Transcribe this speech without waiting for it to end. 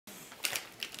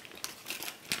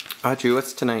Audrey,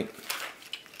 what's tonight?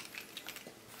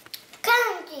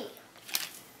 Candy.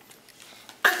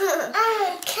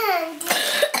 Candy.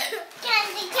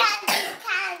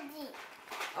 Candy.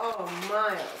 Oh,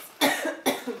 Miles.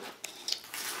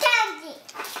 Candy.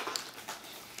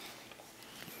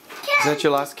 Is that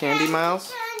your last candy,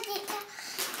 Miles? Candy.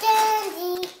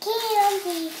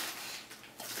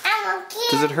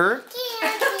 Does it hurt?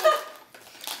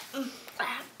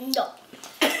 No.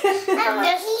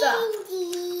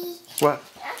 What?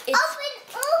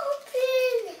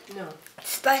 Open. No.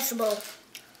 Spiceable.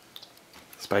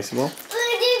 Spiceable?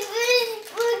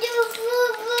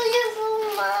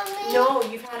 No,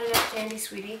 you've had enough candy,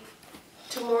 sweetie.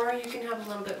 Tomorrow you can have a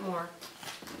little bit more.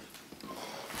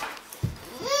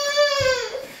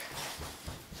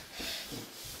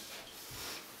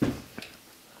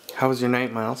 How was your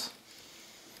night, Miles?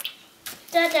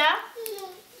 Dada,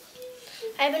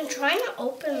 I've been trying to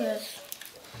open this.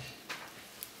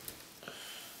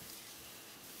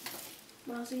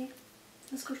 Milesy,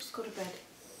 let's just go to bed.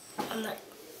 I'm like,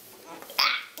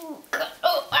 open.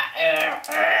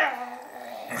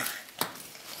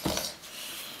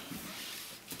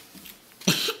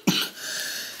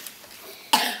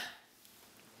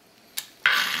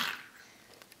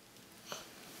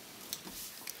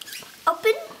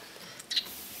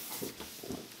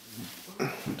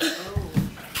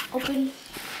 Open.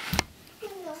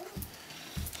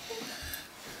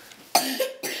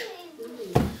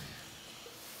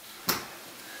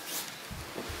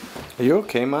 Are you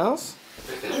okay, Miles?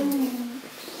 Open.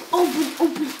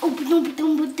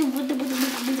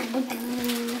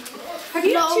 Have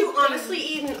you two honestly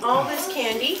eaten all this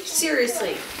candy?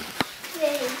 Seriously?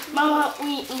 Mama,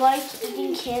 we like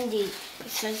eating candy. It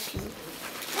says here.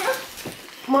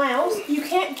 Miles, you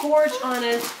can't gorge on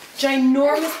a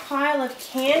ginormous pile of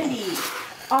candy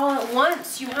all at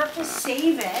once. You have to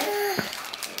save it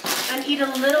and eat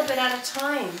a little bit at a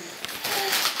time.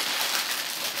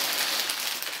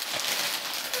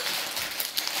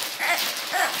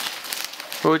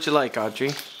 What would you like, Audrey?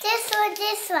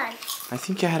 This one. I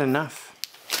think you had enough.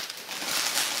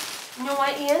 You know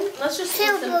what, Ian? Let's just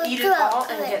let them eat it all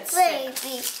and get sick.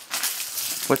 Baby.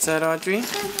 What's that, Audrey?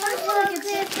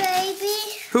 Baby.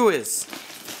 Who is?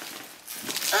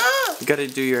 Oh. You gotta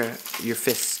do your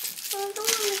fist.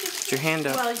 Put your hand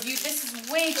up. Well, this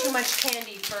is way too much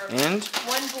candy for And?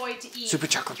 one boy to eat Super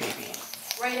Chocolate Baby.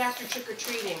 right after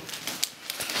trick-or-treating.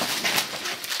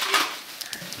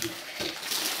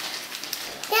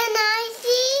 Can I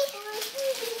see?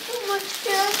 So much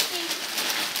candy.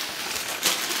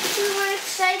 We were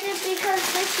excited because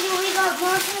this year we got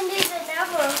more candy than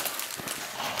ever.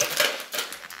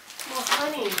 Well,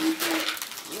 honey,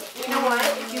 you know what?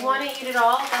 If you want to eat it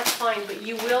all, that's fine, but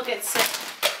you will get sick.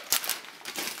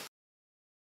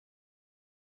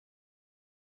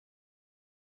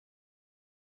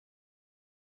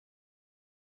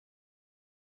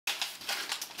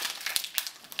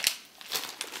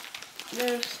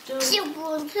 There's still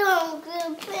Super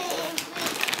Chocolate Baby.